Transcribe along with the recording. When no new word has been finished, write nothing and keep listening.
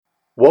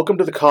Welcome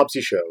to the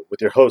Copsy Show with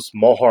your hosts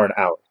Malhar and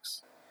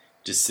Alex.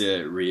 Just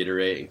to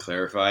reiterate and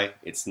clarify,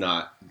 it's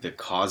not the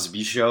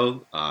Cosby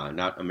Show,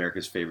 not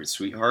America's Favorite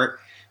Sweetheart.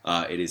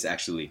 It is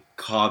actually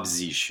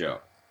Cobsy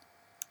Show.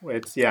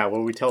 It's where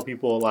we tell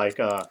people like,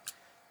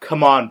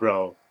 come on,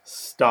 bro,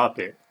 stop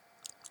it.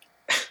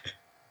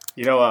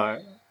 I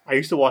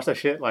used to watch that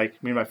shit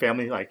like me and my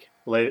family like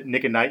late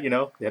Nick at Night.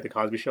 They had the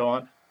Cosby Show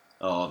on.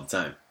 Oh, all the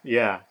time.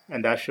 Yeah,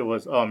 and that shit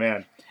was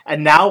man.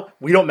 And now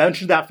we don't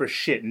mention that for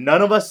shit.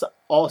 None of us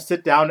all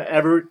sit down and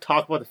ever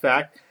talk about the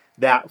fact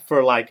that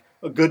for like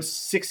a good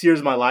 6 years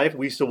of my life,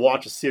 we used to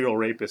watch a serial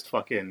rapist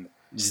fucking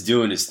just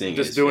doing his thing.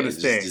 Just doing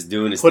his thing. Just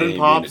doing his Putting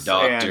thing. Being a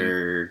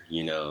doctor,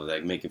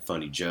 like making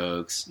funny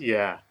jokes.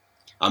 Yeah.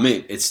 I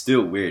mean, it's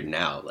still weird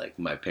now. Like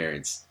my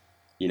parents,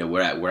 we're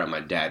at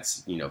my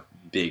dad's,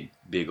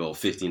 big old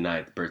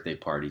 59th birthday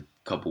party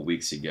a couple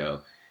weeks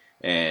ago,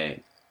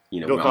 and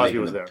Bill Cosby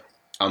was there.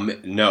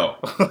 No.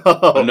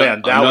 Oh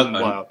man, that was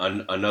wild.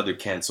 Another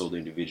canceled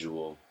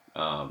individual.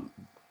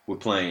 We're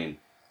playing.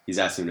 He's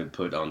asking me to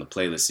put on the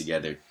playlist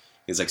together.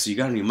 He's like, "So you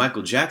got any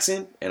Michael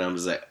Jackson?" And I'm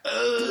just like,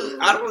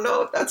 "I don't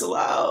know if that's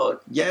allowed."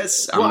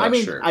 Yes, I'm not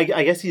sure. I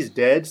guess he's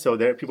dead, so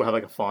people have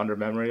like a fonder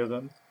memory of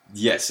him.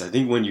 Yes, I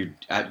think when you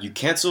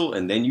cancel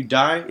and then you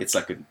die, it's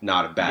like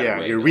not a bad way.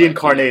 Yeah, you're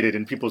reincarnated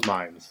in people's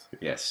minds.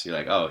 Yes, you're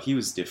like, oh, he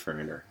was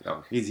different, or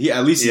at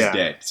least he's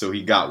dead, so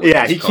he got.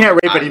 Yeah, he can't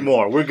rape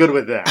anymore. We're good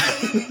with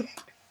that.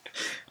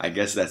 I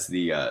guess that's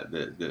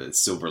the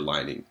silver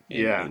lining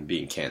in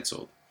being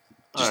canceled.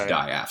 Just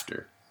die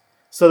after.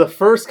 So the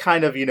first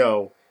kind of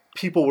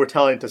people were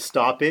telling to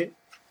stop it.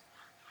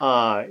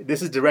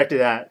 This is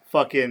directed at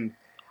fucking.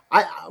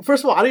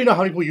 First of all, I don't even know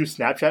how many people use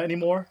Snapchat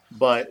anymore.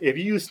 But if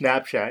you use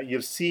Snapchat,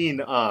 you've seen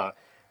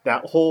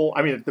that whole.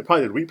 I mean,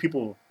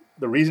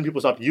 the reason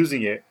people stopped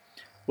using it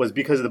was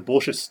because of the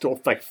bullshit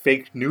like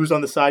fake news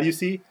on the side. You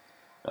see.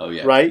 Oh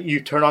yeah. Right? You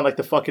turn on like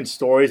the fucking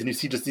stories and you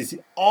see just these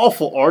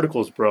awful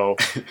articles, bro.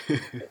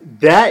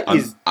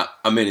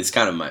 It's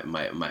kind of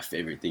my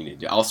favorite thing to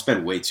do. I'll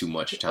spend way too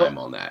much time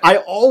on that. I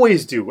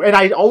always do. And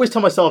I always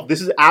tell myself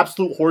this is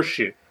absolute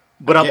horseshit.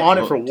 But I'm on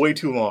it for way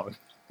too long.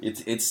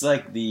 It's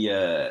like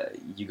the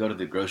you go to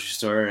the grocery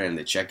store and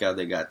the checkout,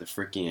 they got the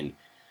freaking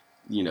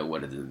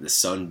the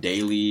Sun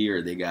Daily,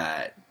 or they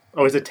got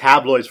it's the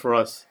tabloids for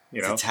us.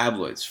 It's the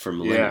tabloids for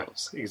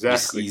millennials. Yeah,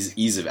 exactly. Just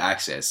ease of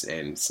access,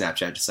 and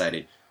Snapchat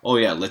decided,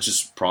 let's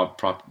just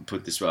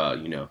put this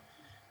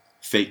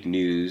fake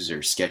news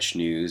or sketch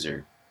news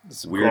or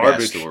weird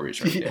ass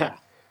stories right there.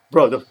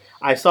 Bro,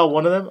 I saw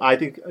one of them. I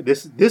think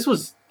this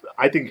was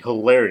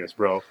hilarious,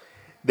 bro.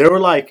 There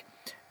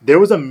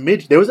was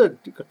a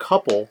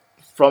couple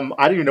from,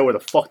 I don't even know where the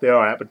fuck they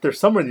are at, but they're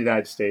somewhere in the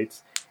United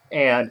States,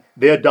 and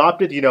they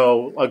adopted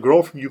a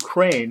girl from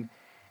Ukraine.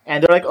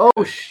 And they're like,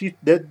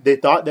 they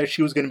thought that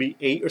she was going to be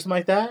 8 or something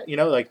like that.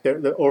 Like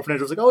the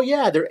orphanage was like, oh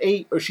yeah, they're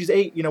 8 or she's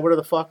 8, whatever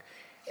the fuck.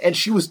 And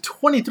she was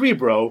 23,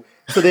 bro.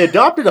 So they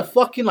adopted a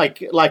fucking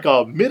like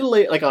a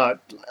middle-aged, at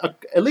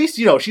least,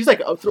 she's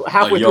like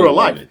halfway through her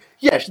life.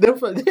 Yeah,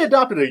 they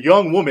adopted a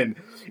young woman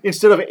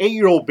instead of an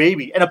 8-year-old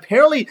baby. And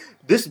apparently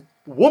this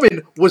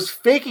woman was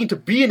faking to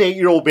be an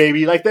 8-year-old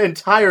baby like the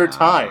entire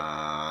time.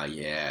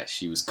 Yeah,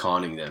 she was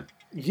conning them.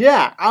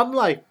 Yeah, I'm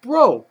like,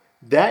 bro.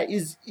 That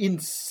is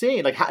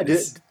insane. Like, how,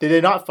 did they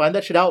not find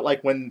that shit out?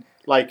 Like when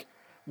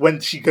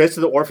she gets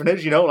to the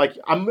orphanage, like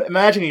I'm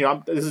imagining,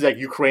 this is like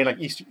Ukraine, like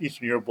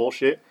Eastern Europe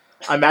bullshit.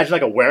 I imagine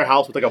like a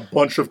warehouse with like a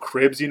bunch of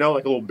cribs, like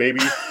little baby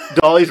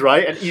dollies,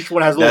 right? And each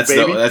one has a little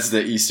baby. That's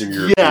the Eastern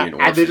European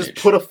orphanage. And they just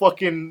put a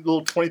fucking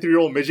little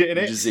 23-year-old midget in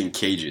it. Just in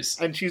cages.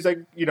 And she's like,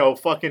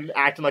 fucking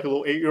acting like a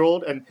little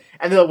 8-year-old. And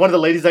then one of the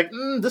ladies like,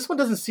 this one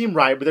doesn't seem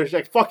right. But they're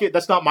like, fuck it,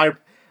 that's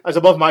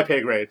above my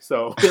pay grade,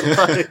 so.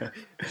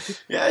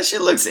 Yeah, she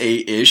looks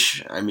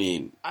 8-ish. I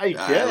mean, I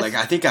guess.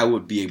 I think I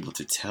would be able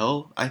to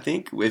tell. I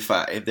think if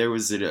there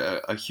was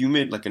a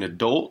human, like an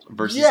adult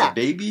versus a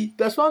baby.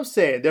 That's what I'm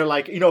saying. They're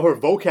like, her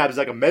vocab is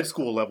like a med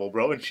school level,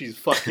 bro, and she's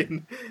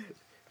fucking,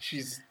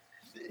 she's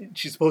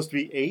supposed to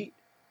be 8.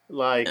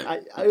 Like,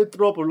 I would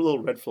throw up a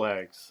little red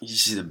flags. You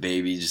see the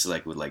baby just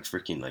like with like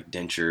freaking like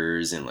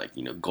dentures and like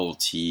gold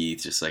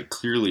teeth, just like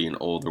clearly an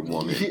older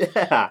woman.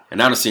 Yeah, and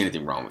I don't see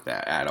anything wrong with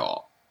that at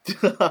all.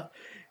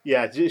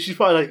 Yeah, she's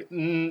probably like,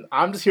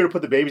 I'm just here to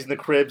put the babies in the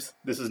cribs.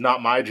 This is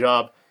not my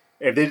job.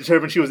 If they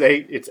determined she was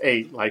 8, it's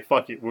 8. Like,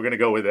 fuck it, we're gonna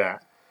go with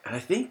that. And I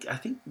think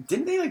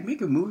didn't they like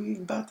make a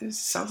movie about this?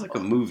 It sounds like a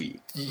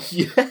movie.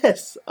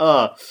 Yes.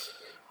 I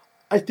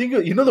think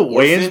the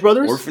Wayans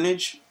brothers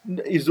orphanage.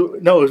 It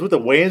was with the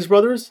Wayans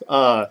brothers.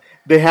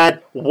 They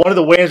had one of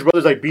the Wayans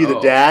brothers like be the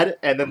dad,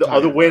 and then the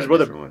other Wayans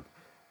brother.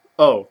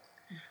 Oh.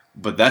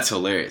 But that's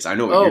hilarious. I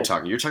know what you're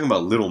talking. You're talking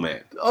about Little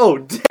Man. Oh,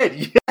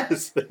 dead.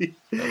 Yes. Okay,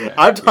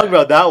 I'm talking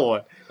about that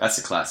one. That's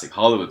a classic.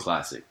 Hollywood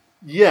classic.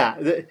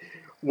 Yeah.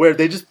 Where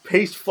they just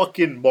paste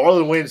fucking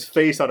Marlon Wayans'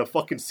 face on a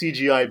fucking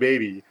CGI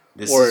baby.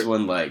 This is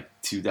when like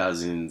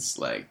 2000s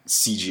like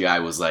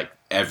CGI was like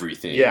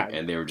everything. Yeah.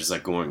 And they were just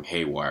like going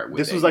haywire with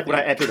this was like when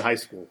I entered high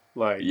school.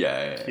 Like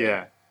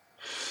Yeah.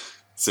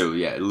 So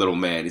yeah, little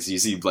man. You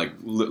see, like,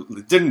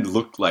 it didn't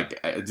look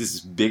like this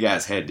big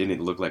ass head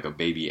didn't look like a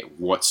baby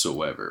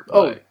whatsoever. But.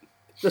 Oh,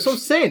 that's what I'm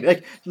saying.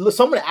 Like,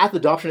 someone at the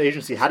adoption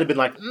agency had to been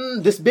like,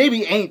 this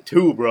baby ain't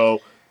two, bro.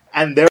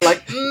 And they're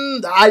like,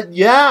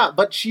 yeah,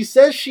 but she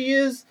says she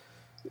is.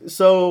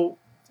 So,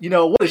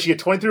 what is she, a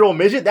 23-year-old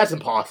midget? That's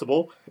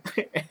impossible.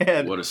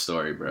 And what a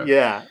story, bro.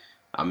 Yeah.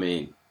 I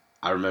mean,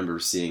 I remember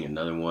seeing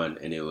another one,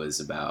 and it was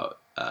about,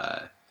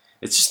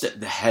 it's just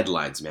the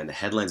headlines, man. The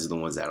headlines are the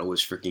ones that always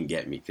freaking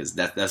get me, because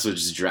that's what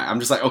just I'm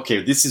just like,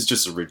 okay, this is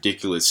just a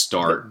ridiculous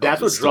start.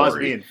 That's what draws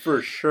me in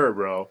for sure,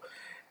 bro.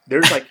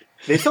 There's like,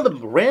 they tell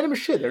them random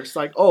shit. They're just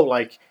like, oh,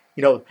 like,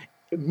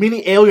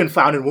 mini alien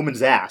found in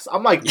woman's ass.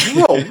 I'm like,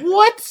 bro,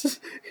 what?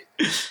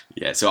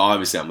 Yeah, so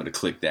obviously I'm gonna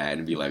click that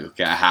and be like,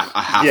 okay, I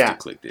have to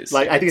click this.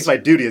 Like, I think it's my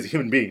duty as a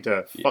human being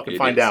to fucking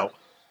find out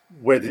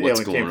where the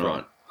alien came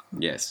from.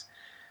 Yes,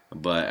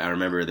 but I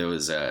remember there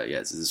was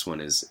this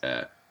one is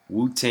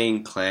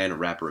Wu-Tang Clan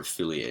rapper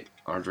affiliate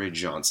Andre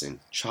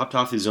Johnson chopped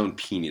off his own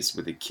penis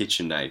with a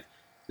kitchen knife,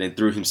 then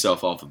threw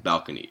himself off a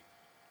balcony,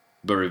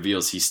 but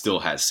reveals he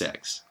still has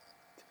sex.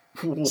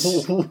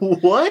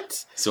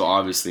 What? So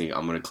obviously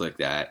I'm gonna click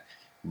that,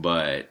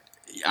 but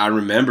I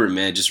remember,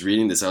 man, just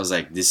reading this, I was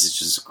like, this is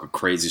just a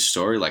crazy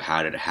story. Like,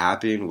 how did it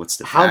happen? What's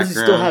the background? How does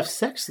he still have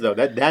sex, though?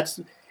 That's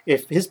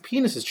if his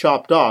penis is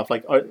chopped off,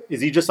 like,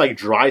 is he just, like,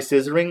 dry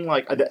scissoring?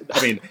 Like,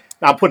 I mean,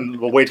 I'm putting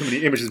way too many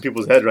images in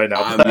people's heads right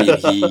now.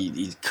 I mean,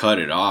 he cut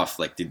it off.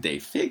 Like, did they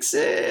fix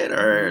it?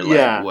 Or,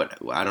 like, what?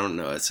 I don't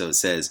know. So it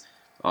says,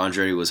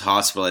 Andre was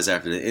hospitalized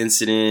after the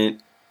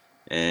incident,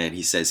 and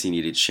he says he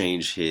needed to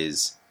change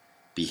his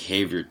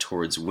behavior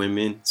towards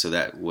women, so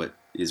that what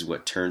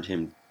turned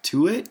him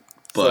to it.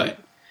 But so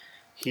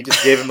he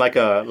just gave him like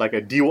a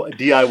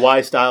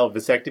DIY style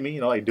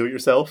vasectomy, like do it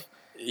yourself.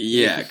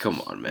 Yeah,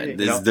 come on, man.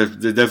 There's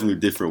definitely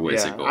different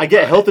ways to go. I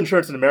get health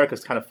insurance in America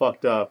is kind of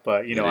fucked up,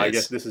 but I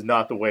guess this is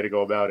not the way to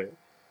go about it.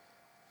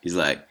 He's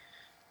like,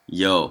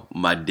 yo,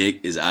 my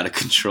dick is out of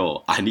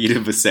control. I need a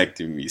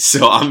vasectomy,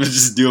 so I'm gonna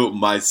just do it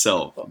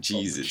myself.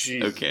 Jesus,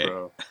 okay.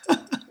 Bro.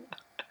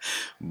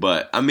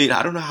 But I mean,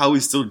 I don't know how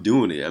he's still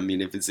doing it. I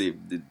mean, if it's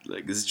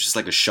like this is just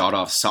like a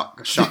shot-off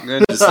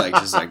shotgun,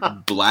 just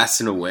like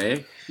blasting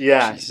away.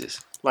 Yeah,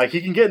 Jesus. Like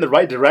he can get in the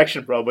right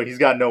direction, bro, but he's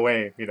got no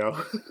aim.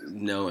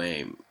 No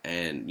aim,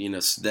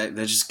 and so that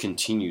just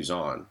continues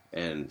on.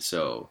 And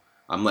so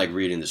I'm like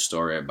reading the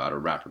story about a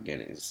rapper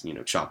getting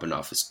chopping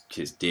off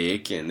his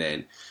dick, and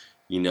then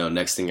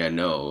next thing I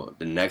know,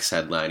 the next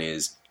headline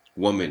is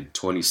woman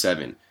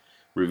 27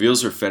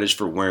 reveals her fetish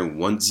for wearing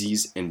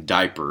onesies and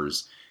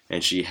diapers.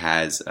 And she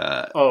has.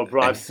 Oh,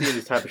 bro! I've seen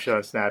this type of shit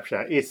on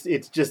Snapchat.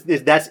 It's just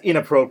that's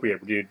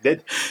inappropriate, dude.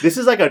 This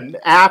is like an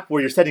app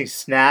where you're sending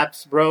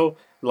snaps, bro.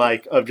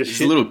 Like of just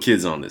There's little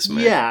kids on this,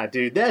 man. Yeah,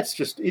 dude. That's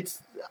just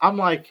I'm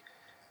like,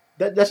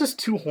 that's just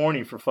too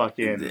horny for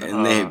fucking.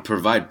 And they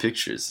provide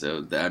pictures.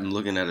 So I'm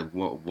looking at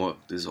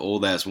this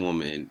old ass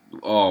woman.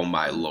 Oh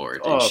my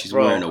lord! And she's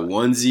wearing a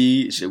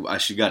onesie.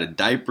 She got a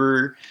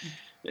diaper.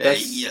 Yeah.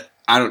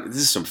 This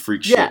is some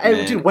freak shit,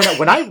 man. Dude,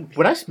 when I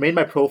made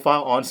my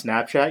profile on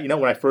Snapchat,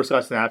 when I first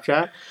got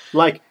Snapchat,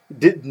 like,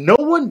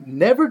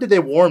 never did they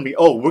warn me,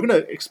 oh, we're going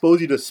to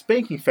expose you to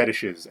spanking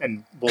fetishes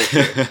and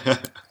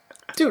bullshit.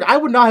 Dude, I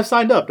would not have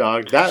signed up,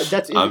 dog. That's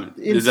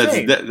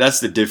insane.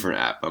 That's the different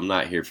app. I'm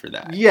not here for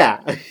that.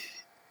 Yeah.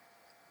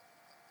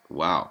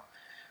 Wow.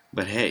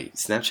 But hey,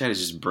 Snapchat is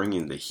just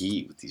bringing the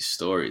heat with these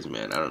stories,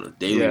 man. I don't know.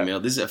 Daily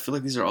Mail. I feel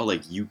like these are all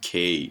like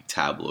UK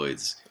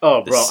tabloids.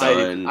 Oh, bro.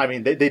 I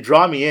mean, they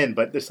draw me in,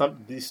 but there's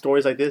these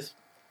stories like this.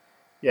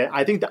 Yeah,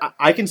 I think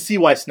I can see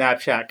why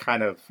Snapchat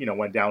kind of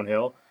went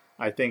downhill.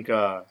 I think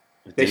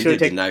they should have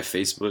taken denied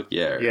Facebook.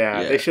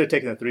 Yeah, they should have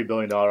taken the $3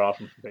 billion off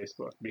from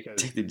Facebook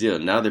because take the deal.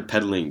 Now they're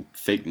peddling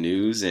fake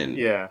news and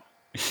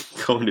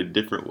going a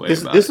different way.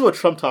 This is what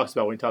Trump talks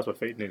about when he talks about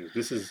fake news.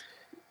 This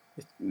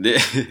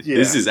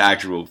is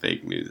actual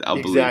fake news.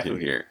 I'll believe him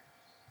here.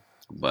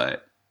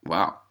 But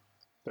wow,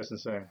 that's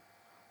insane.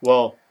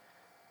 Well,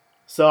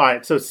 so all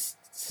right, so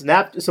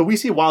so we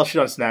see wild shit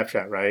on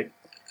Snapchat, right?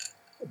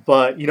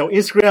 But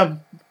Instagram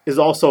is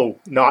also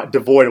not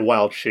devoid of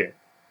wild shit.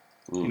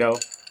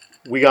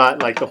 We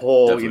got like the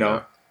whole,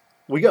 Definitely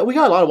we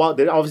got a lot of wild.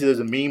 Obviously, there's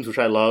the memes, which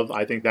I love.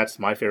 I think that's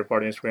my favorite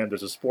part of Instagram.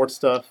 There's the sports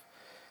stuff.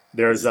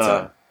 There's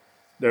a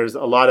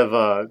lot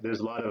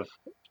of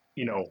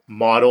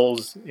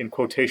models in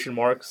quotation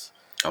marks.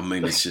 I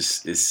mean,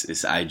 it's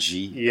IG.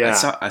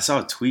 Yeah, I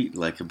saw a tweet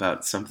like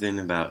about something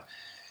about.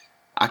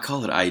 I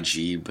call it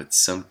IG, but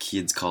some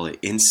kids call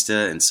it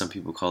Insta, and some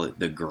people call it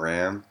the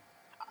Gram.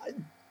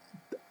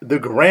 The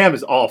Gram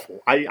is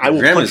awful. I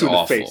will punch you in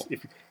the face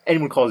if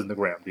anyone calls it the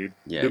Gram, dude.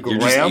 Yeah, the Gram,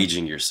 you're just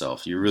aging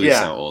yourself. You really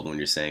sound old when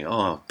you're saying,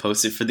 "Oh,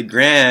 post it for the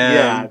Gram."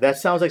 Yeah, that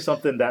sounds like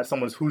something that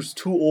someone who's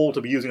too old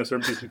to be using a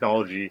certain piece of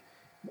technology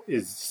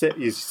is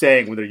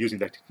saying when they're using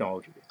that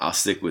technology. I'll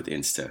stick with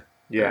Insta.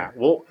 Yeah,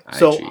 well,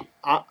 so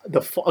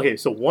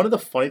so one of the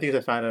funny things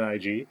I found on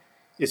IG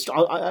is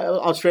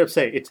I'll straight up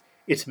say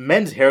it's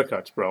men's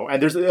haircuts, bro.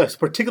 And there's a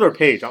particular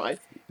page.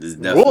 There's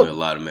definitely a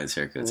lot of men's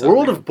haircuts.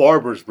 World of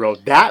Barbers, bro.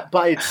 That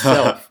by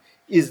itself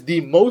is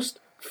the most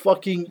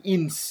fucking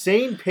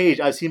insane page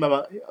I've seen.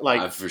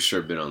 I've for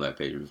sure been on that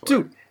page before,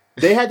 dude.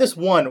 They had this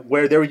one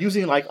where they were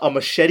using like a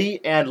machete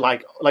and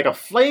like a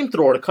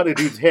flamethrower to cut a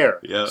dude's hair.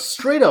 Yeah,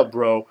 straight up,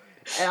 bro.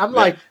 And I'm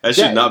like, that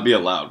should not be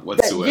allowed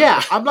whatsoever.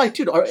 Yeah, I'm like,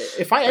 dude,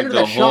 if I enter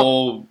that shop, the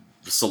whole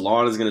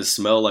salon is gonna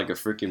smell like a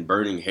freaking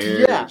burning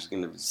hair. Yeah, it's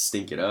gonna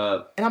stink it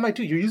up. And I'm like,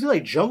 dude, you're using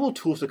like jungle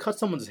tools to cut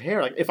someone's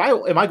hair. Like,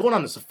 am I going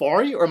on a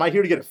safari or am I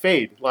here to get a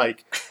fade?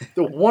 Like,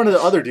 the one or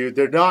the other, dude.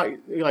 They're not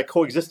like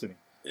coexisting.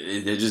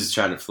 They're just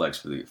trying to flex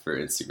for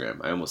Instagram.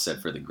 I almost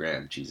said for the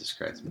gram. Jesus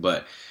Christ.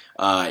 But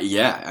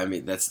yeah, I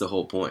mean that's the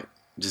whole point.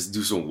 Just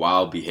do some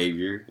wild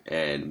behavior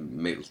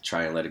and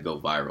try and let it go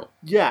viral.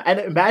 Yeah, and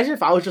imagine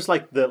if I was just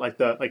like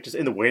just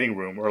in the waiting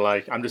room, or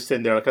like I'm just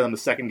sitting there because I'm the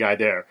second guy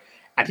there,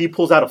 and he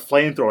pulls out a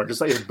flamethrower and just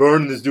like is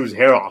burning this dude's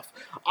hair off.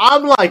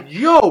 I'm like,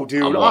 yo,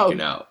 dude, I'm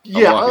walking out.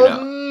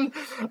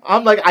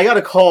 I'm like, I got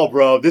a call,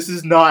 bro. This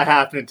is not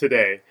happening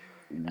today.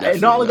 Definitely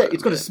and not only that,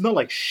 it's going to smell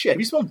like shit. Have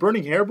you smelled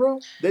burning hair, bro?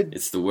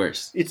 It's the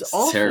worst. It's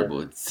awful.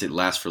 Terrible. It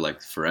lasts for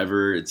like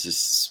forever. It's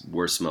just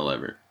worst smell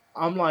ever.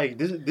 I'm like,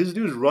 this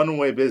dude's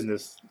runaway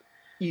business.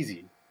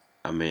 Easy.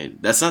 I mean,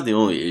 that's not the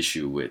only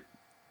issue with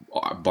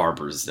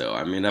barbers, though.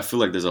 I mean, I feel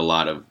like there's a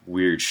lot of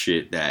weird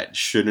shit that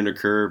shouldn't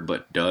occur,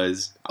 but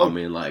does. I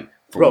mean, like,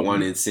 for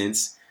one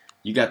instance,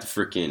 you got the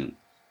freaking,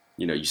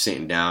 you're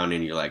sitting down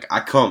and you're like,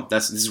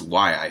 this is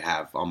why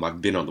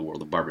I've been on the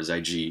World of Barbers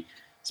IG.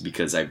 It's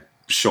because I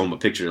show them a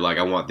picture, like,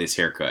 I want this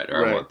haircut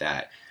or I want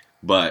that.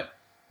 But,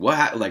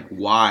 why?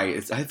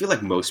 I feel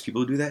like most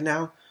people do that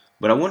now.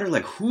 But I wonder,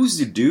 like, who's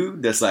the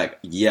dude that's like,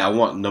 yeah, I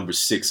want number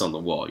 6 on the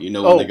wall.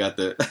 When they got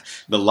the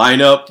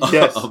lineup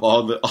of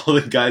all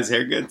the guys'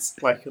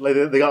 haircuts. Like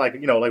they got like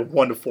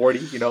 1 to 40,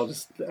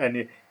 just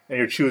and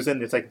you're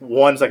choosing. It's like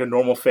 1's like a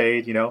normal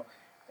fade,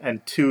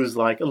 and 2 is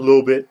like a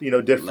little bit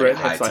different. Like a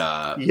high it's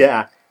top. Like,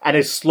 yeah, and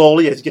it's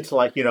slowly as you get to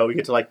like you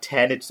get to like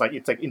 10, it's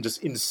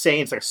just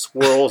insane. It's like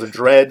swirls and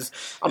dreads.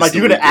 I'm like,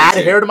 you're gonna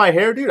add hair to my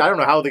hair, dude? I don't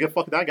know how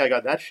that guy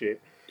got that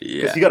shit.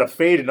 Yeah, because he got a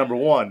fade in number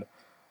 1.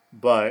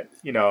 But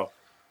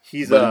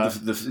he's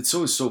it's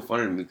always so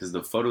funny to me because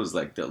the photos,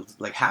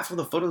 like half of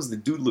the photos, the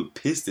dude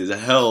looked pissed as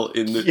hell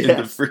in the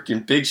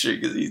freaking picture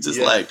because he's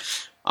just like,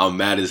 I'm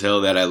mad as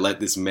hell that I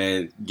let this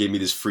man give me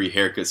this free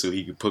haircut so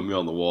he could put me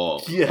on the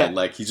wall. Yeah, and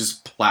like he's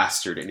just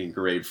plastered and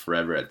engraved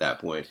forever at that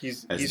point.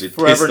 He's the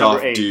forever pissed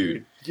off 8,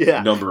 dude.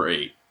 Yeah, number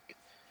 8.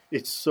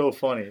 It's so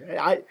funny.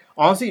 I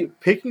honestly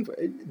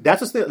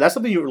that's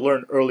something you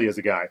learn early as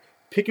a guy.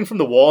 Picking from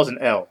the wall is an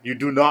L. You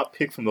do not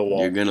pick from the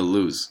wall. You're gonna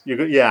lose.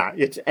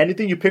 It's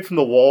anything you pick from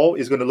the wall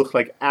is gonna look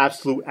like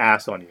absolute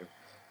ass on you,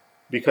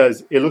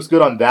 because it looks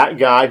good on that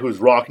guy who's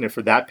rocking it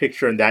for that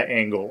picture and that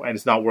angle, and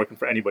it's not working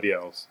for anybody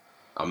else.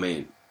 I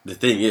mean, the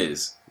thing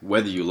is,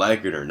 whether you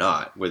like it or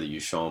not, whether you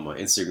show them on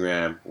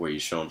Instagram or you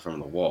show them from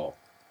the wall,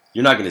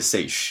 you're not gonna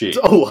say shit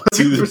to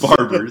the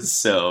barbers.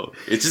 So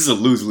it's just a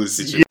lose-lose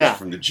situation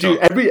from the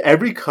jump. Dude,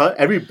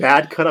 every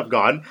bad cut I've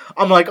gotten,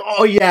 I'm like,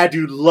 oh yeah,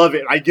 dude, love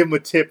it. I give him a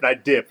tip and I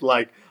dip.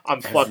 Like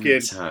I'm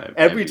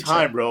every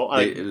time, bro.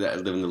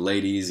 The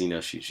ladies,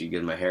 she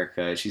gives my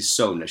haircut. She's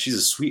so nice. She's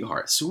a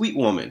sweetheart, sweet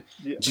woman.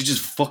 Yeah. She's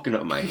just fucking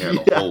up my hair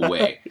the whole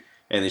way.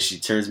 And then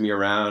she turns me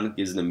around,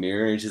 gives the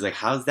mirror, and she's like,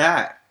 "How's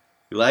that?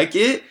 You like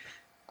it?"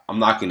 I'm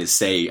not going to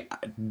say,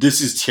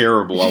 this is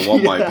terrible, I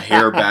want my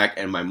hair back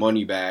and my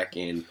money back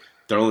and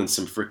throw in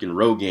some freaking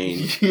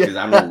Rogaine because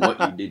I don't know what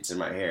you did to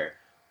my hair.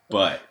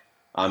 But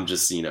I'm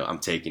just, I'm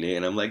taking it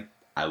and I'm like,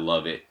 I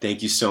love it.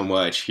 Thank you so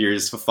much.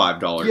 Here's a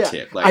 $5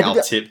 tip. Like,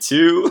 I'll tip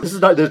too. This is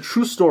not the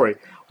true story.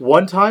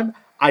 One time,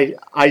 I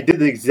did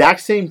the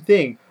exact same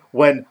thing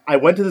when I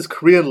went to this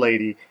Korean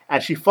lady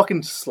and she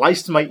fucking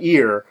sliced my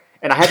ear.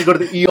 And I had to go to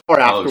the ER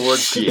afterwards. Oh,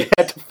 shit.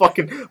 I had to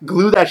fucking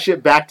glue that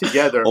shit back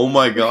together. Oh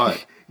my god.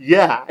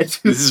 Yeah.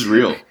 This is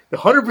real.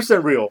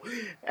 100% real.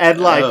 And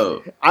like,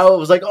 I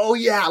was like, oh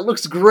yeah, it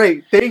looks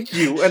great. Thank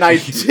you. And I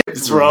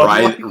dipped,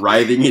 bro.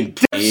 Writhing in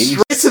pain.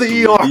 Straight to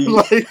the ER.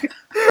 Like,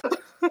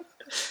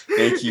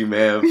 thank you,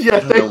 ma'am. Yeah, I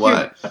don't know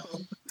why.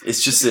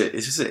 It's just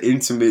an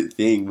intimate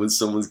thing when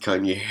someone's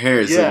cutting your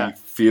hair, so you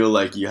feel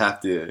like you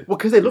have to. Well,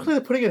 because they look like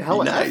they're putting in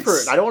hell of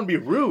effort. I don't want to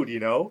be rude,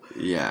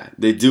 Yeah,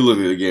 they do look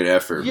like they're getting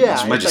effort. Yeah,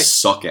 but you might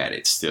just suck at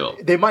it still.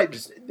 They might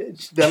just.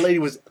 That lady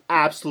was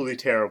absolutely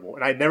terrible,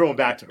 and I never went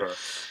back to her.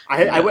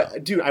 I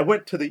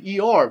went to the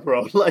ER,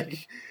 bro,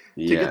 like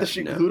to get the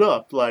shit glued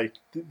up. Like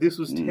this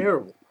was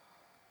terrible.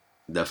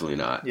 Definitely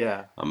not.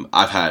 Yeah.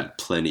 I've had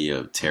plenty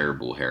of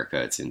terrible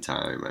haircuts in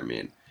time. I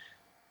mean,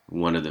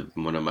 one of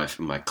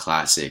my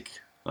classic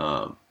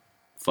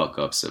fuck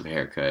ups of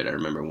haircut. I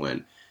remember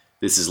when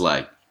this is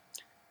like,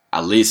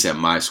 at least at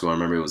my school, I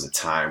remember it was a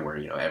time where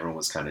everyone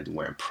was kind of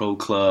wearing pro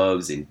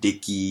clubs and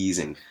Dickies,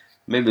 and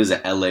maybe it was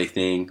an LA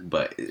thing,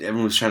 but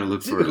everyone was trying to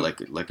look for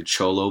like a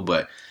cholo.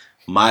 But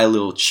my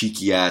little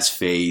cheeky ass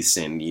face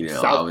and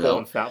South Pole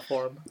and Fat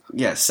Farm.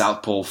 Yeah,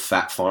 South Pole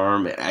Fat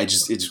Farm. And it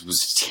just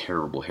was a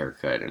terrible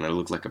haircut, and I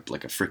looked like a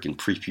freaking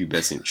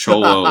prepubescent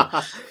cholo.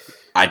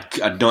 I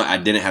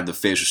didn't have the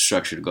facial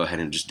structure to go ahead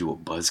and just do a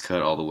buzz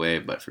cut all the way,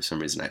 but for some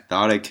reason I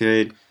thought I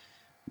could.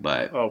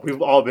 But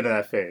we've all been in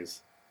that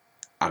phase.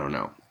 I don't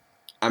know.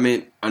 I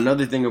mean,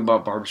 another thing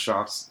about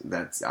barbershops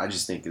that I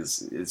just think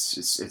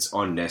it's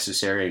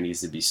unnecessary and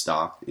needs to be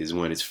stopped is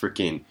when it's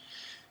freaking.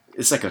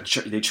 It's like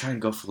they try to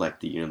go for like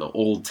the the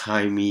old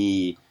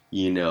timey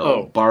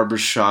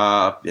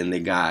barbershop, and they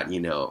got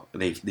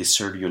they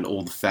serve you an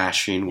old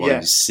fashioned while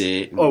you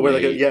sit. And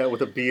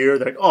with a beer.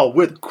 They're like,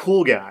 we're the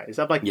cool guys.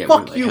 I'm like,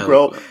 fuck you,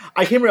 bro.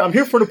 I'm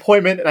here for an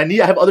appointment, and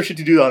I have other shit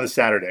to do on this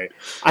Saturday.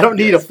 I don't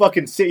need to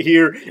fucking sit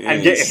here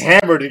and get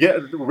hammered and get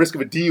at the risk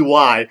of a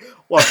DUI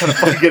while I'm trying to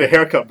fucking get a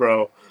haircut,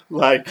 bro.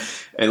 Like,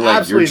 and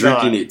like you're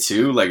drinking it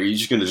too. Like, are you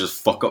just gonna just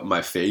fuck up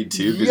my fade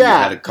too? Because you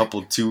had a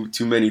couple too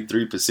many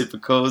 3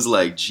 Pacificos.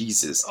 Like,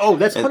 Jesus. Oh,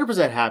 that's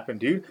 100%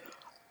 happened, dude.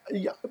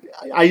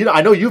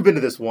 I know you've been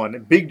to this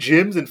one. Big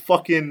gyms and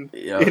fucking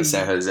in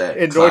San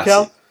Jose. In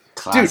NorCal.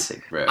 Classic,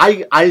 dude, bro.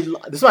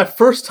 This is my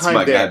first time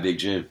there. Guy, Big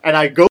Jim. And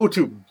I go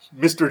to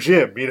Mr.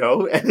 Jim,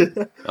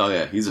 Oh,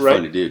 yeah. He's a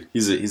funny dude.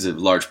 He's a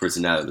large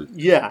personality.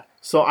 Yeah.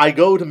 So I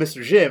go to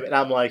Mr. Jim, and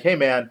I'm like, hey,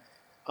 man,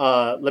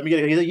 let me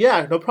get it. He's like,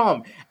 yeah, no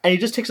problem. And he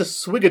just takes a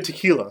swig of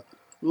tequila.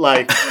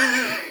 Like...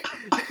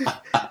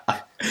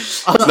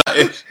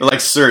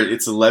 sir,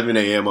 it's 11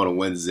 a.m. on a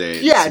Wednesday.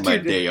 Yeah, it's my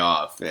day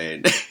off,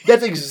 and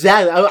that's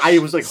exactly. I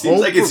was like, seems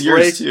home like it's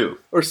yours too,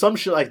 or some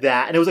shit like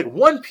that. And it was like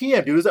 1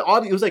 p.m. Dude,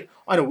 it was like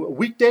on a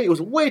weekday. It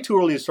was way too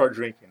early to start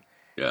drinking.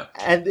 Yeah,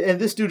 and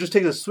this dude just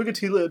takes a swig of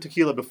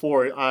tequila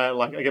before I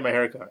get my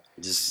haircut.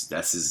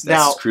 That's his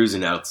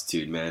cruising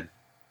altitude, man.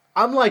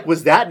 I'm like,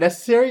 was that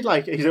necessary?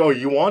 Like, he's like, oh,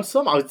 you want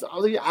some? I was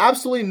like,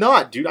 absolutely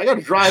not, dude. I got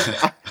to drive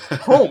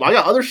home. I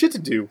got other shit to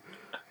do.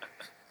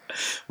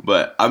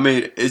 But I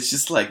mean, it's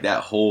just like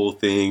that whole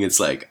thing. It's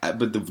like,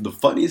 but the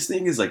funniest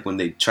thing is like when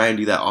they try and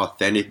do that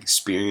authentic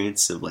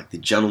experience of like the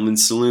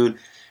gentleman's saloon,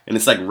 and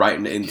it's like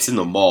it's in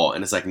the mall,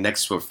 and it's like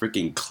next to a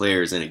freaking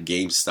Claire's and a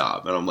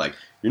GameStop, and I'm like,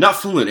 you're not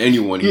fooling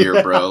anyone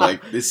here, bro.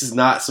 Like, this is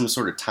not some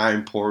sort of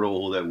time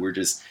portal that we're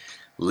just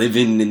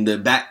living in the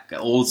back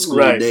old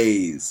school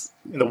days,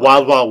 in the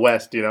wild wild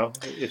west.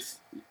 It's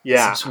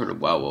some sort of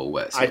wild wild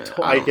west.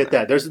 I get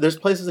that. There's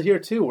places here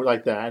too where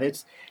like that,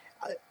 and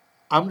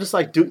I'm just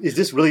like, dude, is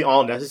this really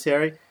all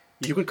necessary?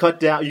 You could cut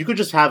down. You could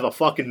just have a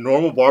fucking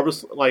normal barber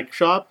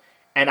shop,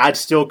 and I'd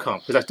still come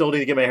because I still need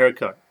to get my hair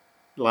cut.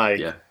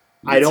 Like,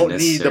 I don't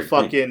need the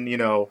fucking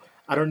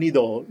I don't need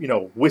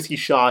the whiskey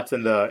shots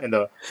and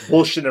the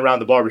bullshit around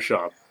the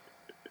barbershop.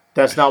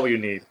 That's not what you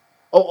need.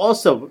 Oh,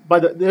 also,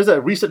 there's a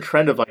recent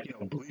trend of like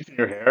bleaching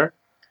your hair.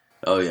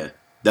 Oh yeah,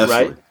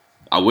 definitely. Right?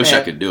 I wish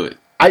I could do it.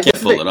 I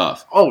can't pull it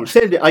off. Oh,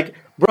 same. Like,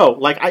 bro,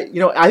 like I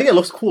think it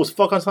looks cool as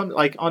fuck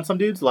on some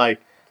dudes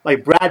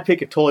Like Brad Pitt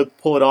could totally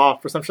pull it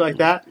off or something like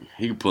that.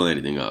 He could pull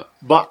anything up.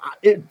 But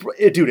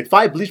dude, if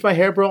I bleach my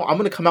hair, bro, I'm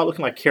gonna come out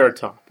looking like Carrot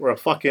Top or a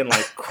fucking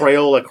like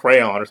Crayola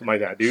crayon or something like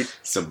that, dude.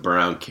 Some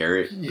brown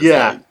carrot.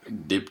 Yeah,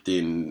 dipped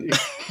in.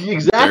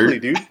 Exactly,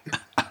 dirt. Dude.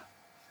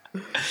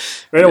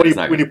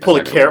 Right when you pull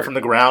a carrot from the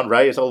ground,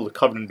 right? It's all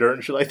covered in dirt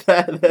and shit like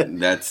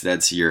that.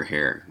 That's your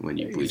hair when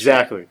you bleach.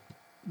 Exactly.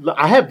 It.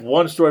 I have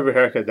one story of a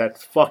haircut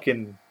that's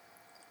fucking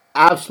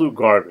absolute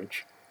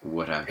garbage.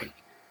 What happened?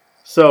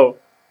 So.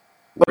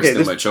 Worse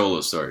than my Cholo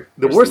story.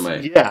 The worst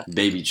than my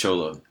baby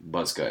Cholo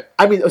buzz cut.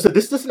 I mean, so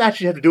this doesn't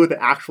actually have to do with the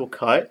actual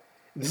cut.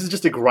 This is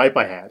just a gripe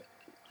I had.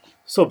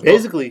 So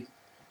basically,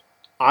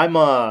 I'm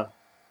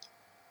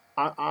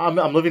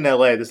living in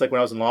LA. This is like when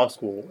I was in law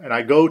school, and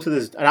I go to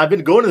this, and I've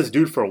been going to this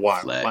dude for a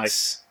while,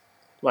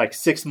 like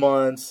 6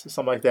 months,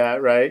 something like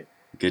that, right?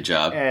 Good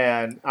job.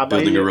 And I'm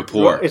building a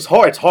rapport. It's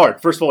hard. It's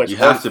hard. First of all, you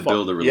have to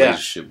build a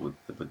relationship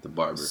with the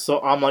barber.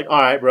 So I'm like,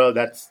 all right, bro,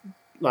 that's.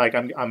 Like,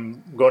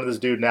 I'm going to this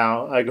dude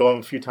now. I go him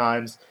a few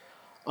times.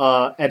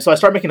 And so I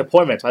start making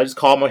appointments. I just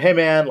call him, like, hey,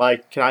 man,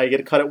 like, can I get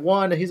a cut at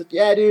 1? And he's like,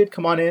 yeah, dude,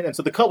 come on in. And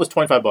so the cut was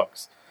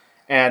 $25.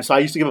 And so I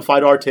used to give a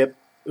 $5 tip.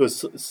 It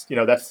was,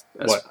 that's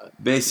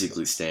what?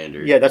 Basically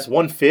standard. Yeah, that's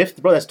 1/5.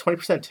 Bro, that's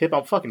 20% tip.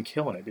 I'm fucking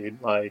killing it, dude.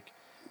 Like,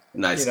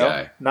 nice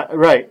guy.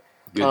 Right.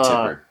 Good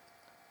tipper.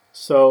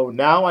 So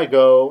now I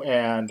go,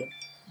 and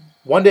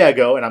one day I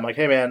go, and I'm like,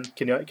 hey, man,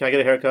 can I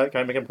get a haircut?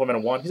 Can I make an appointment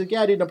at 1? He's like,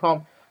 yeah, dude, no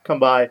problem. Come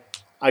by.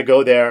 I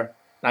go there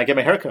and I get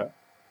my haircut,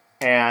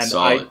 and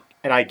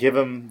I give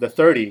him the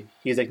 30.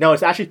 He's like, no,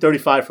 it's actually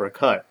 35 for a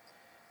cut.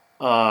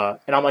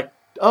 And I'm like,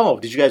 oh,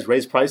 did you guys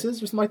raise prices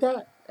or something like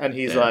that? And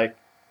he's like,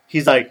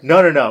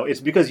 no,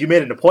 it's because you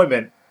made an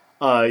appointment.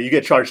 You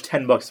get charged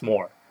 $10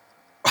 more.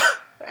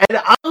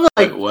 And I'm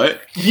like,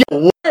 what? Yeah,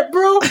 what,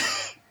 bro?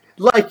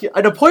 Like,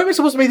 an appointment's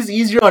supposed to make this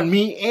easier on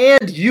me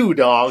and you,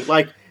 dog.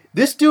 Like,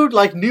 this dude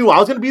knew I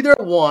was gonna be there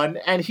at 1,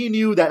 and he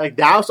knew that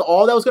that was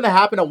all that was gonna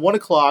happen at 1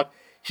 o'clock.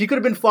 He could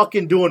have been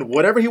fucking doing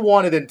whatever he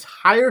wanted the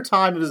entire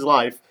time of his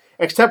life,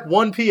 except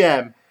 1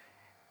 p.m.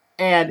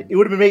 And it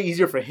would have been made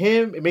easier for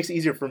him. It makes it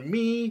easier for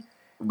me.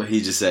 But he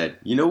just said,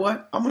 you know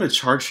what? I'm going to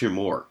charge him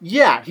more.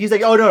 Yeah. He's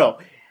like, oh, no.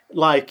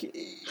 Like,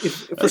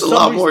 that's a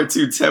lot more,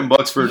 too.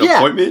 $10 for an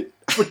appointment?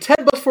 For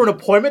 $10 for an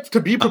appointment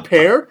to be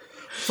prepared?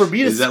 for me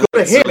to Is that go to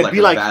like, him sort of and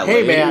be like, valet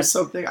 "Hey, man, or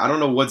something?" I don't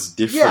know what's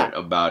different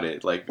about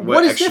it. Like, what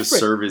what is extra different?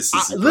 service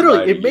is he Literally,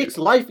 it providing makes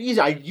you? life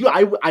easier.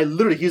 I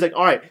literally, he's like,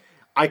 all right.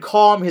 I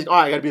call him. He's all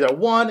right. I gotta be there at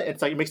 1.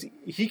 It's like it makes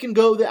he can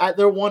go at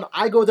there 1.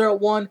 I go there at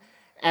 1,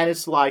 and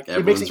it's like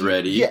Everyone's it makes it,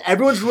 ready. Yeah,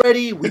 everyone's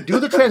ready. We do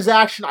the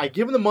transaction. I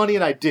give him the money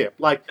and I dip.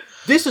 Like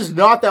this is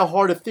not that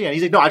hard a thing. And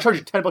he's like, no, I charge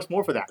you $10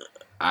 more for that.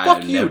 I've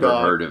Fuck you, never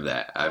dog. heard of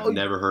that. I've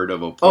never heard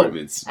of Oh,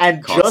 appointments.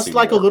 and just costing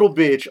like more. a little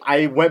bitch,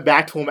 I went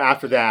back to him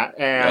after that,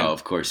 and Oh,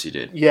 of course you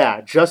did.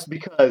 yeah, just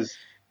because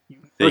you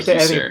never Thank say you,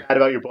 anything sir. bad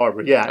about your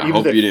barber. Yeah, I even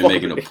hope if you they didn't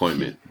make fuck an with me.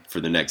 appointment for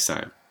the next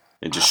time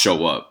and just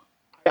show up.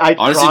 I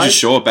Honestly, tried. just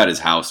show up at his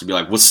house and be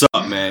like, "What's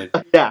up, man?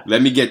 Yeah,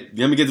 Let me get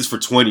this for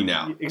 20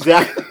 now."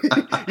 exactly.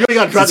 You only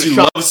got to drive Since the you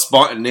shop. love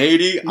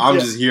spontaneity, I'm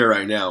Yeah. just here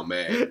right now,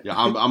 man. Yeah,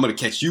 I'm gonna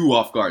catch you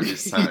off guard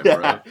this time, Yeah.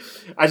 bro.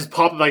 I just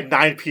pop at like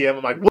 9 p.m.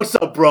 I'm like, "What's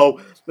up, bro?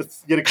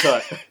 Let's get a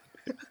cut."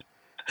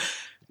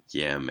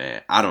 Yeah,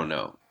 man. I don't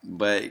know,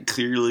 but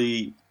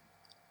clearly,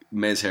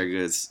 men's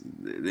haircuts,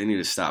 they need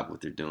to stop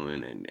what they're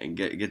doing and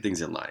get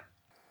things in line.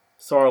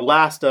 So our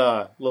last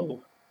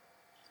little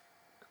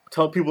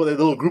the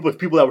little group of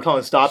people that were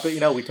telling to stop it. You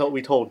know,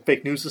 we told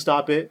fake news to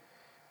stop it.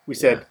 We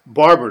said, Yeah.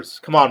 "Barbers,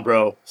 come on,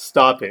 bro,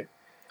 stop it."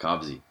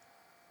 Cobbsy.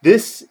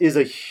 This is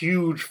a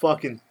huge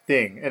fucking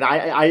thing, and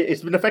I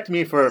it's been affecting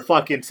me for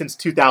fucking since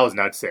 2000.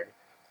 I'd say.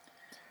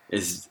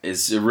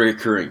 It's a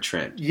recurring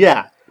trend.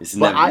 Yeah, It's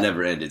But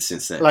never ended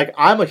since then. like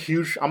I'm a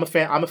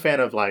fan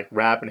of like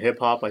rap and hip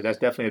hop. Like that's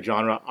definitely a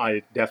genre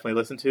I definitely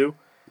listen to.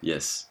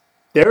 Yes.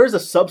 There is a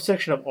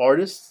subsection of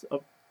artists,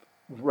 of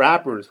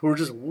rappers who are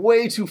just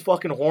way too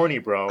fucking horny,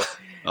 bro.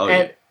 Oh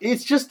And yeah.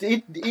 it's just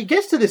it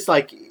gets to this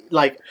like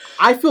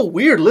I feel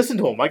weird listening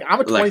to him. Like I'm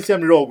a Like,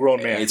 27-year-old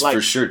grown man. It's like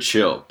for sure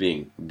chill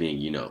being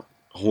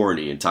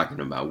horny and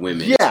talking about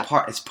women. Yeah.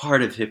 It's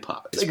part of hip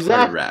hop. It's part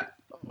Exactly. of rap.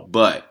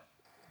 But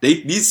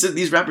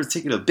these rappers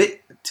take it a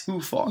bit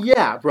too far.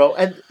 yeah, bro.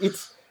 And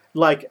it's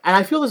like, and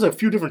I feel there's a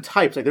few different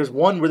types. Like there's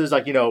one where there's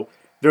like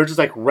they're just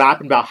like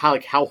rapping about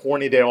how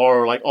horny they are,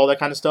 or like all that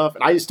kind of stuff.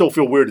 And I still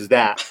feel weird as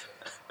that.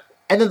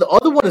 And then the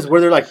other one is where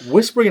they're like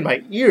whispering in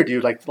my ear,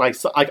 dude. I'm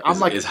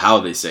like, Is how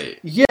they say it.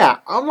 yeah,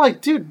 I'm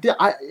like, dude,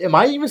 am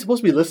I even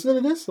supposed to be listening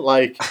to this?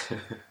 Like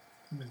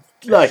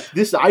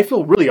this, I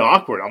feel really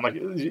awkward. I'm like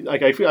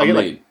I feel I get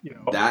mean,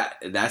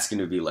 like that's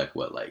gonna be like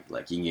what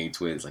like Yin Yang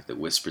Twins, like the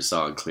Whisper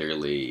song,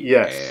 clearly.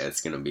 Yes. And it's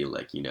gonna be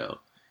like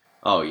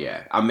oh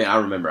yeah. I mean, I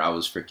remember I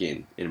was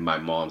freaking in my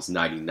mom's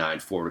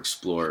 '99 Ford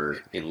Explorer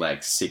in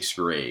like 6th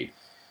grade,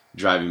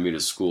 driving me to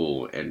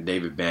school, and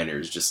David Banner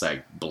is just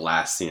like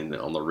blasting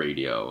on the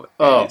radio,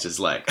 and it's just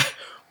like,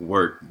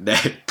 "Work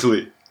that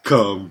click,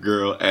 come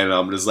girl," and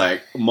I'm just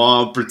like,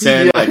 "Mom,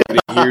 pretend like you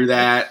didn't hear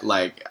that."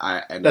 Like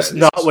that's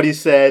not what he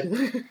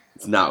said.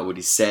 It's not what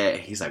he said.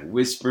 He's like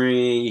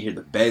whispering. You hear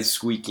the bed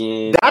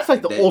squeaking. That's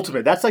like the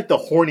ultimate. That's like the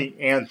horny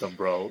anthem,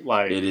 bro.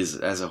 Like it is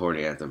as a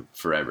horny anthem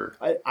forever.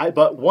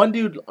 But one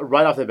dude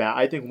right off the bat,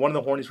 I think one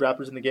of the horniest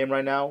rappers in the game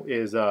right now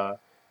is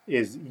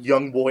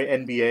Young Boy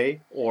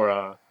NBA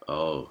or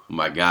oh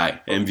my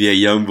guy, NBA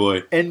Young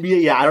Boy.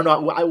 NBA. Yeah, I don't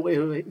know.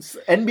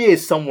 NBA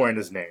is somewhere in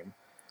his name.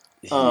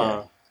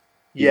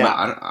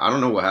 Yeah. I don't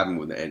know what happened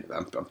with the.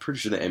 I'm pretty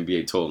sure the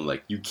NBA told him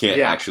like you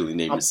can't actually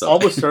name I'm yourself.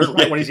 almost certain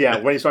right when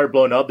he started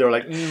blowing up, they were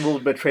like a little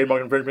bit of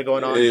trademark infringement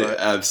going on. But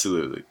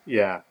Absolutely.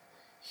 yeah,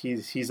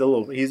 he's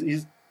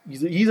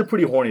a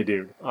pretty horny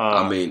dude.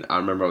 I mean, I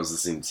remember I was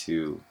listening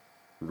to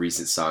a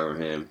recent song of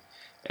him,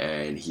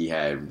 and he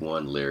had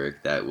one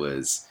lyric that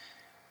was.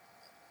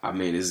 I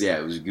mean, it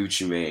was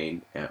Gucci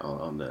Mane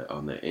on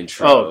the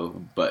intro,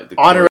 but the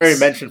honorary chorus,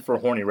 mention for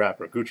horny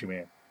rapper Gucci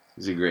Mane.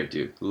 He's a great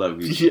dude. Love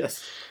Gucci.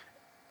 Yes.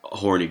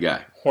 Horny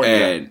guy.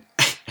 And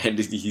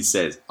he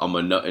says, "I'm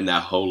a nut in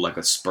that hole like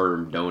a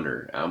sperm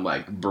donor." I'm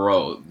like,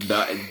 bro,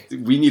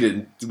 we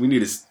need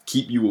to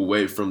keep you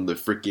away from the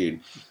freaking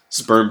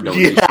sperm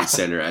donation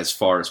center as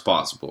far as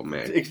possible,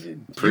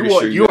 man. Pretty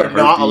sure you are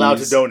not allowed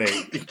to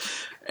donate,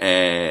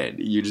 and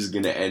you're just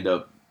gonna end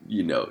up,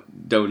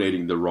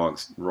 donating the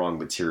wrong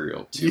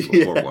material to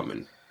a poor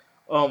woman.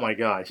 Oh my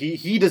god,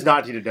 he does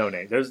not need to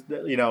donate. There's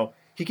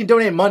he can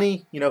donate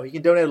money. He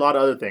can donate a lot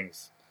of other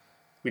things.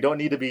 We don't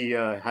need to be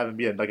having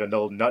be like a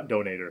nut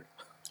donator.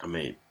 I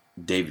mean,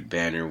 David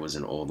Banner was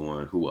an old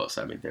one. Who else?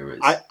 I mean, there was.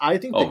 I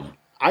think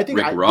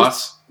Rick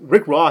Ross.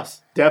 Rick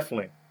Ross,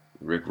 definitely.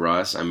 Rick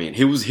Ross. I mean,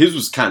 his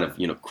was kind of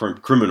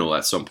criminal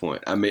at some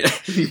point. I mean,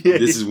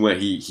 this is when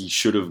he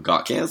should have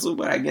got canceled,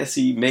 but I guess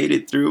he made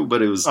it through.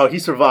 But it was he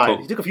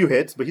survived. He took a few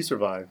hits, but he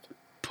survived.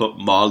 Put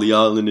Molly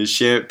all in the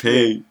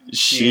champagne.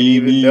 She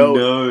didn't even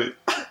know it.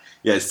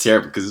 Yeah, it's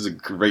terrible because it's a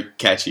great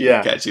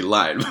catchy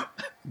line.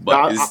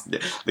 But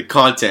the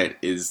content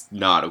is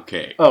not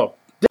okay. Oh,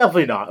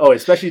 definitely not. Oh,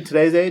 especially in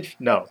today's age.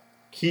 No,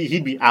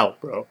 he'd be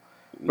out, bro.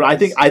 But I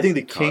think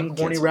the king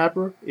horny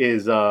rapper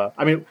is. I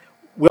mean,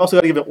 we also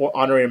got to give an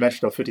honorary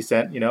mention of 50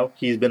 Cent.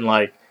 He's been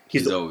like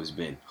he's always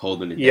been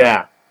holding it. Yeah,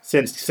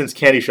 down. since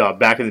Candy Shop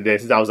back in the day,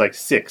 since I was like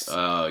 6.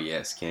 Oh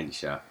yes, Candy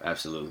Shop,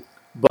 absolutely.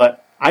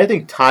 But I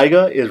think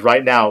Tyga is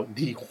right now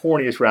the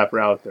horniest rapper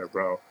out there,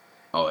 bro.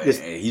 Oh, and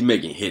he's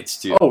making hits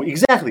too. Oh,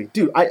 exactly,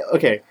 dude.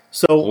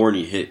 So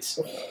Horny hits.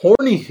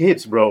 Horny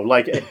hits, bro.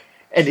 Like,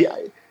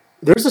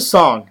 there's a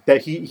song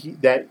that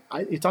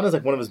it's on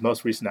one of his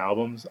most recent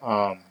albums.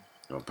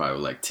 Probably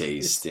like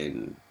Taste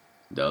and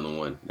the other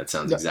one that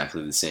sounds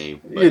exactly the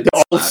same. But they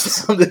all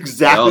sound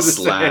exactly the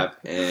same. They all slap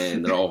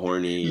and they're all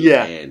horny.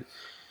 Yeah. And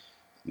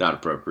not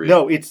appropriate.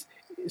 No,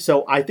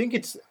 so I think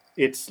it's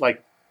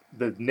like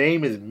the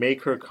name is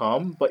Make Her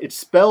Come, but it's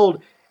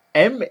spelled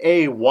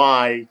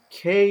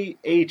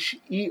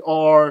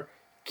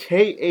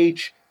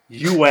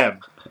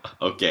MAYKHERKHUM.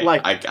 Okay,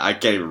 like I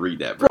can't even read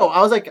that, bro.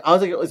 I was like,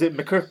 is it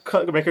Make Her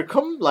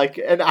Come? Like,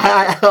 and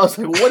I was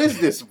like, what is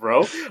this,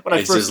 bro? When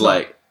it's just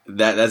like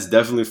that. That's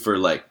definitely for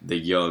like the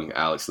young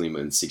Alex Lima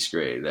in 6th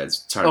grade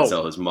that's trying to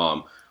tell his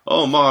mom,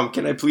 "Oh, mom,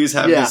 can I please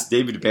have this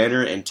David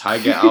Banner and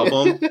Tyga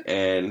album?"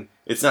 And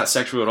it's not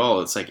sexual at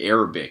all. It's like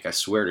Arabic. I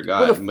swear to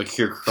God, make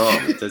her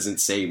come. It doesn't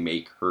say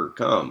make her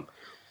come.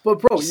 But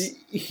bro,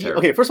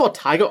 okay. First of all,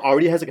 Tyga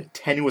already has like a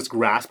tenuous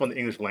grasp on the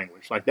English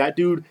language. Like that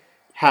dude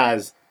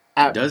has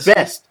at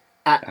best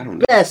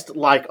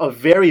like a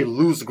very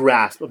loose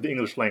grasp of the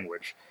English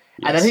language.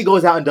 Yes. And then he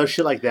goes out and does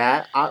shit like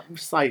that. I'm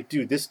just like,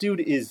 dude, this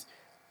dude is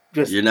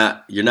just you're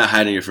not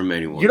hiding it from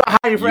anyone. You're not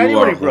hiding it from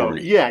anybody, bro.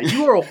 Horny. Yeah,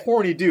 you are a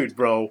horny dude,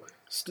 bro.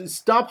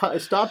 Stop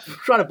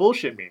trying to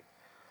bullshit me.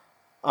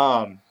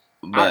 But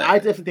I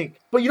definitely think.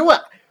 But you know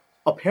what?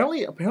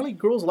 Apparently,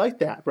 girls like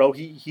that, bro.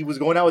 He was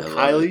going out with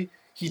Kylie.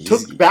 He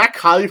took back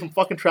Kylie from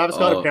fucking Travis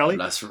Scott. Apparently,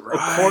 that's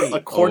right.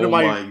 According to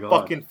my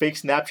fucking fake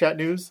Snapchat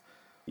news.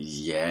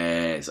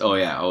 Yes. Oh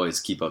yeah. Always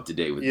keep up to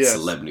date with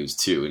celeb news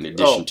too. In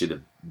addition to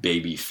the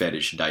baby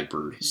fetish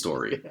diaper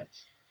story.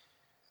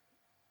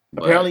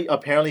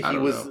 Apparently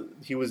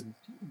he was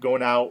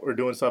going out or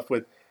doing stuff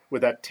with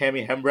that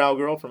Tammy Hembrow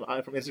girl from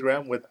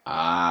Instagram with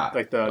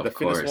like the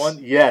fitness one.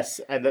 Yes,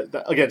 and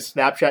again,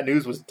 Snapchat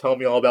news was telling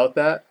me all about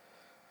that.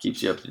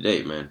 Keeps you up to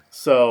date, man.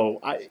 So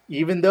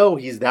even though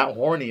he's that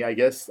horny, I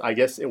guess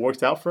it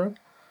works out for him.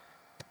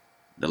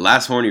 The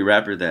last horny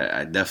rapper that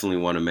I definitely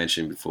want to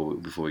mention before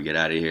we get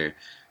out of here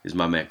is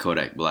my man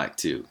Kodak Black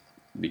too,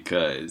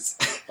 because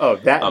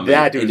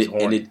that dude's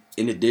horny.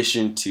 In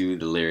addition to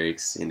the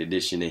lyrics, in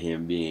addition to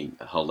him being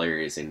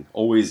hilarious and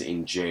always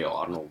in jail,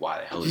 I don't know why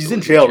the hell he's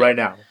in jail right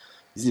now.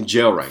 He's in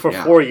jail right now for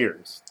 4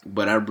 years.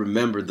 But I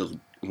remember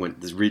when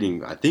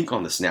reading, I think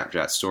on the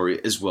Snapchat story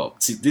as well.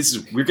 See,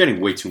 we're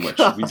getting way too much.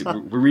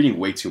 We're reading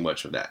way too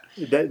much of that.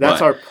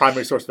 That's our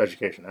primary source of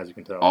education, as you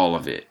can tell. All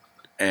of it.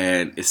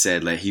 And it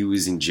said like he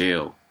was in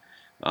jail.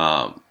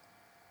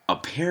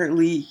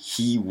 Apparently,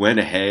 he went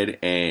ahead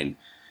and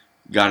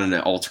got in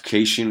an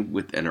altercation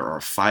or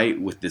a fight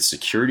with the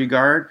security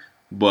guard.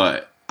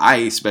 But I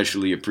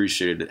especially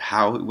appreciated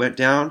how it went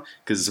down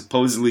because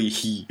supposedly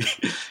he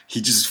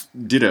just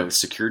did a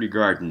security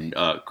guard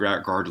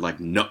like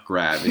nut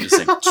grab and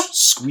just like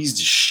squeezed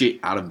the shit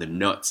out of the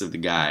nuts of the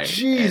guy.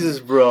 Jesus,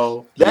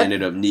 bro! He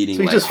ended up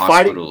needing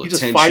hospital attention.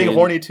 He's just fighting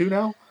horny too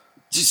now.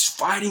 Just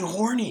fighting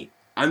horny.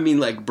 I mean,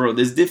 like, bro,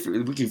 there's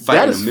different. We can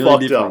fight in a million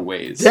different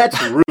ways. That's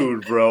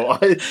rude, bro.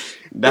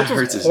 That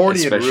hurts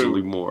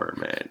especially more,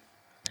 man.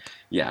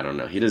 Yeah, I don't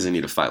know. He doesn't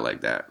need to fight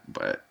like that,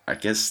 but I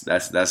guess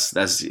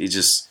that's he's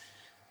just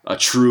a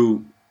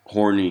true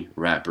horny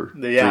rapper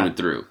through and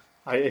through.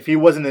 If he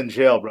wasn't in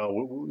jail,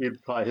 bro,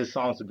 his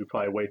songs would be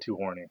probably way too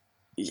horny.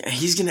 Yeah,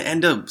 he's gonna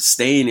end up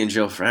staying in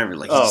jail forever.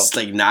 Like he's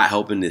like not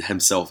helping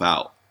himself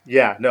out.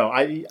 Yeah, no.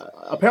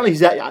 Apparently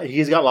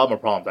he's got a lot more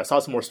problems. I saw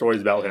some more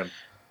stories about him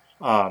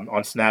on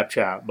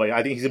Snapchat, but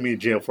I think he's gonna be in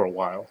jail for a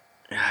while.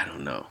 I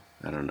don't know.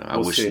 I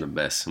wish him the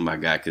best, my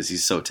guy, because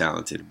he's so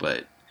talented.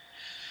 But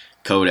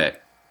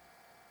Kodak,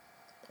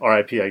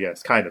 R.I.P. I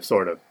guess, kind of,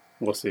 sort of.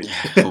 We'll see.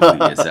 Hopefully he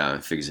gets out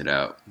and figures it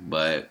out.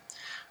 But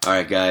all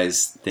right,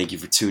 guys, thank you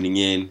for tuning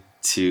in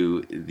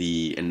to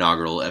the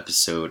inaugural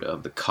episode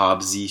of the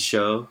Cobsy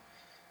Show.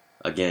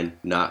 Again,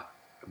 not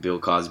Bill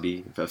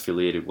Cosby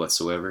affiliated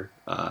whatsoever.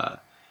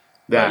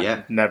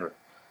 Never.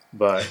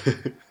 But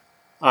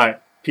all right,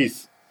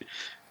 peace.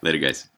 Later, guys.